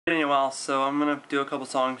In a while, so I'm gonna do a couple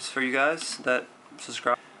songs for you guys that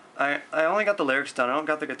subscribe. I only got the lyrics done. I don't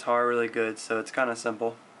got the guitar really good, so it's kind of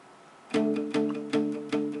simple.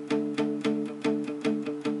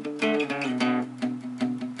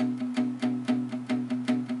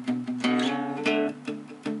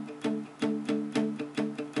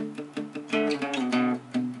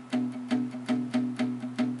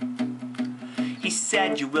 He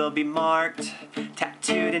said you will be marked,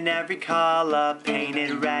 tattooed in every color,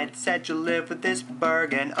 painted red. Said you'll live with this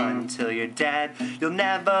burden until you're dead. You'll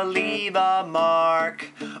never leave a mark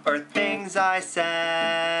or things I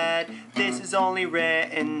said. This is only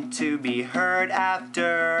written to be heard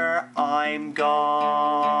after I'm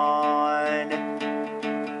gone.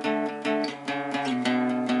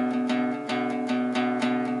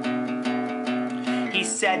 He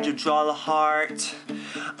said you'll draw the heart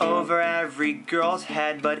over every girl's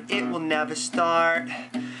head, but it will never start.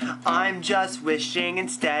 I'm just wishing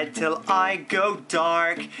instead till I go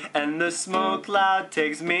dark and the smoke cloud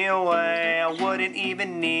takes me away. I wouldn't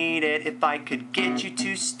even need it if I could get you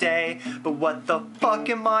to stay. But what the fuck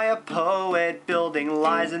am I, a poet building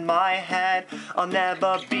lies in my head? I'll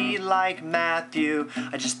never be like Matthew.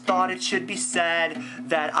 I just thought it should be said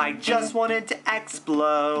that I just wanted to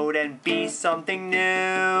explode and be something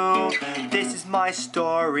new. This is my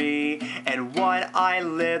story and what I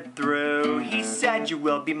lived through. He said you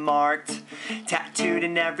will be marked, tattooed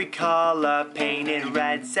in every color, painted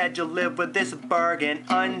red. Said you'll live with this burden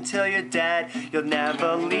until you're dead. You'll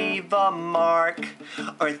never leave a mark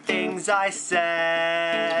or things I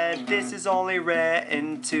said. This is only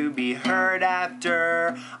written to be heard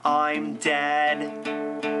after I'm dead.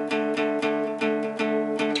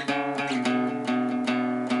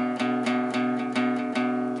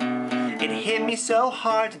 Hit me so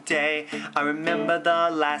hard today. I remember the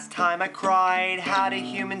last time I cried. How do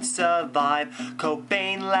humans survive?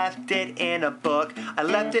 Cobain left it in a book. I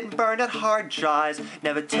left it and burned out hard drives.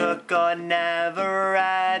 Never took or never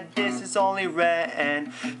read. This is only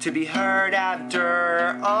written to be heard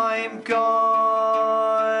after I'm gone.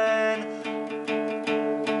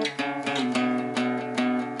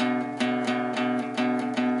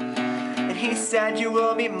 He said you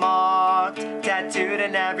will be marked, tattooed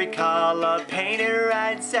in every color, painted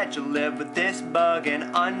red. Said you'll live with this burden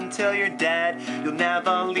until you're dead. You'll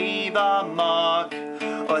never leave a mark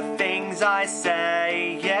or things I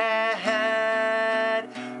say yet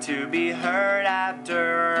to be heard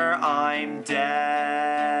after I'm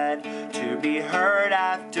dead. To be heard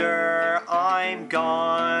after I'm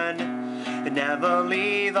gone. Never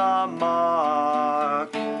leave a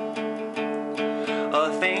mark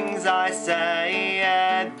of things I say,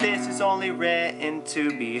 and this is only written to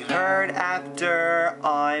be heard after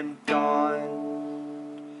I'm gone.